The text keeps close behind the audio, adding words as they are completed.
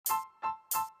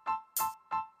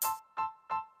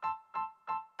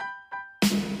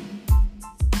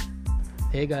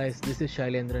Hey guys, this is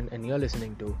Shailendran and you're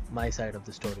listening to My Side of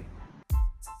the Story.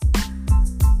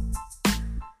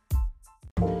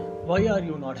 Why are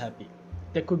you not happy?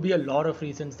 There could be a lot of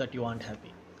reasons that you aren't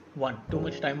happy. 1. Too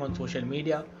much time on social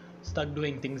media, stuck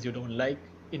doing things you don't like,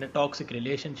 in a toxic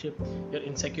relationship, your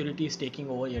insecurities taking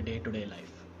over your day to day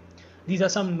life. These are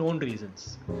some known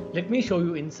reasons. Let me show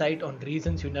you insight on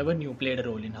reasons you never knew played a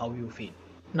role in how you feel.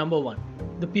 Number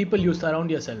 1. The people you surround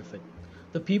yourself with.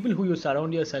 The people who you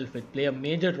surround yourself with play a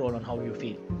major role on how you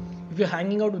feel. If you're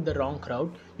hanging out with the wrong crowd,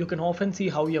 you can often see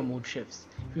how your mood shifts.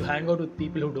 If you hang out with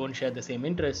people who don't share the same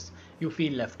interests, you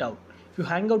feel left out. If you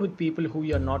hang out with people who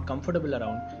you're not comfortable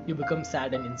around, you become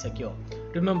sad and insecure.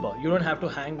 Remember, you don't have to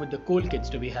hang with the cool kids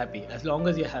to be happy. As long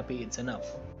as you're happy, it's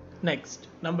enough. Next,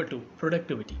 number 2,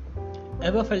 productivity.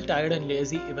 Ever felt tired and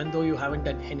lazy even though you haven't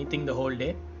done anything the whole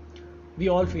day? We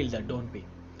all feel that, don't we?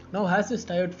 Now, has this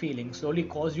tired feeling slowly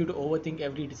caused you to overthink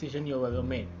every decision you've ever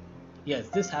made? Yes,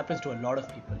 this happens to a lot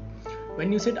of people.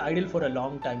 When you sit idle for a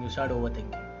long time, you start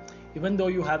overthinking. Even though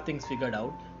you have things figured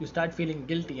out, you start feeling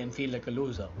guilty and feel like a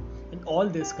loser. And all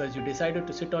this because you decided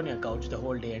to sit on your couch the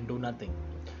whole day and do nothing.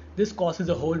 This causes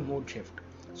a whole mood shift.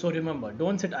 So remember,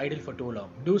 don't sit idle for too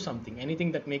long. Do something,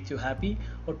 anything that makes you happy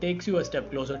or takes you a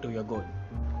step closer to your goal.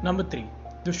 Number 3,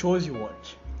 the shows you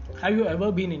watch. Have you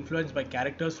ever been influenced by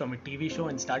characters from a TV show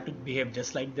and start to behave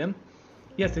just like them?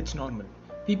 Yes, it's normal.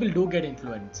 People do get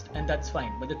influenced, and that's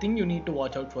fine. But the thing you need to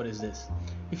watch out for is this.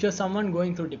 If you're someone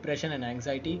going through depression and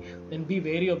anxiety, then be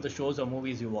wary of the shows or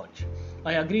movies you watch.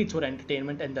 I agree it's for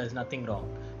entertainment and there's nothing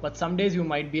wrong. But some days you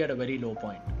might be at a very low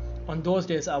point. On those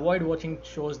days, avoid watching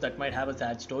shows that might have a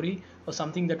sad story or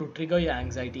something that would trigger your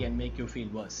anxiety and make you feel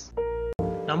worse.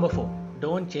 Number 4,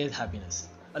 don't chase happiness.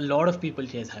 A lot of people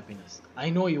chase happiness. I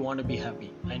know you want to be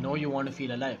happy. I know you want to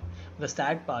feel alive. The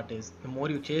sad part is, the more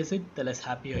you chase it, the less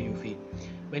happier you feel.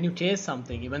 When you chase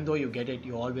something, even though you get it,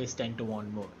 you always tend to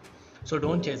want more. So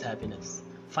don't chase happiness.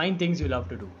 Find things you love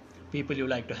to do, people you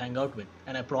like to hang out with,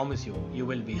 and I promise you, you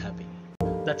will be happy.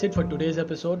 That's it for today's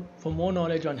episode. For more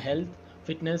knowledge on health,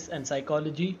 fitness, and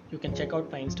psychology, you can check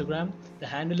out my Instagram. The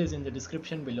handle is in the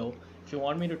description below. If you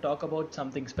want me to talk about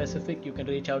something specific, you can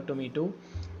reach out to me too.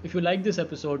 If you like this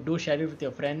episode, do share it with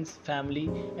your friends, family,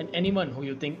 and anyone who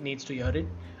you think needs to hear it.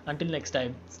 Until next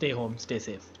time, stay home, stay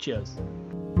safe. Cheers.